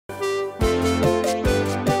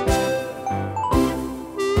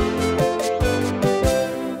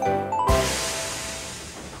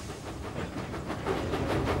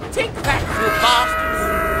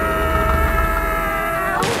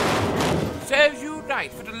serves you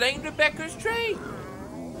right for delaying Rebecca's train.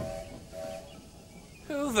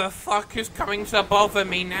 Who the fuck is coming to bother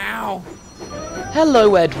me now?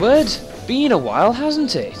 Hello, Edward. Been a while,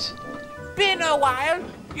 hasn't it? Been a while?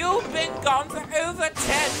 You've been gone for over 10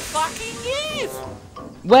 fucking years!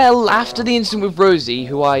 Well, after the incident with Rosie,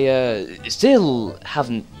 who I, still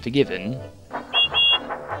haven't forgiven...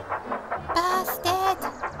 Bastard!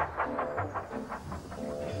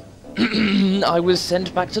 I was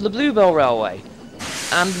sent back to the Bluebell Railway,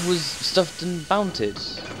 and was stuffed and mounted,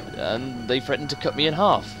 and they threatened to cut me in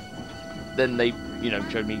half. Then they,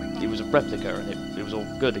 showed me it was a replica, and it was all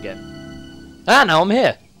good again. Ah, now I'm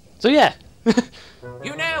here! So yeah!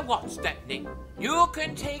 You know what, Stepney? You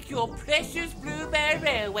can take your precious Bluebell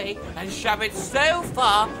Railway and shove it so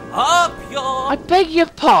far up your... I beg your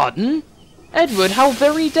pardon? Edward, how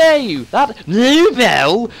very dare you? That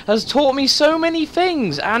Bluebell has taught me so many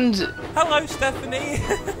things, and... Hello, Stephanie!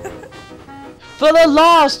 For the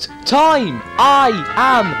last time, I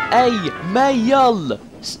am a male!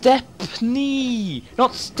 Stepney!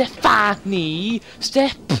 Not Stephanie!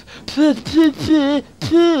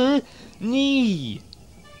 Step-p-p-p-p-knee!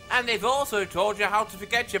 And they've also taught you how to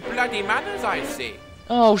forget your bloody manners, I see.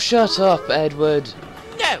 Oh, shut up, Edward.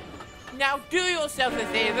 No! Now do yourself a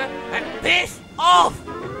favour and piss off!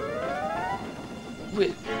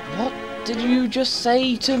 Wait, what did you just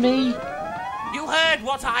say to me? You heard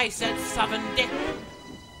what I said, Southern Dick.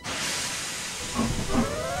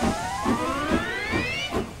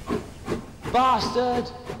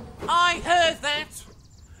 Bastard! I heard that.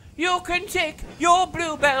 You can take your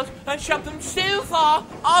bluebells and shove them so far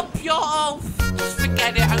up your... Just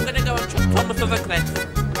forget it, I'm gonna go and chop Thomas with a cliff.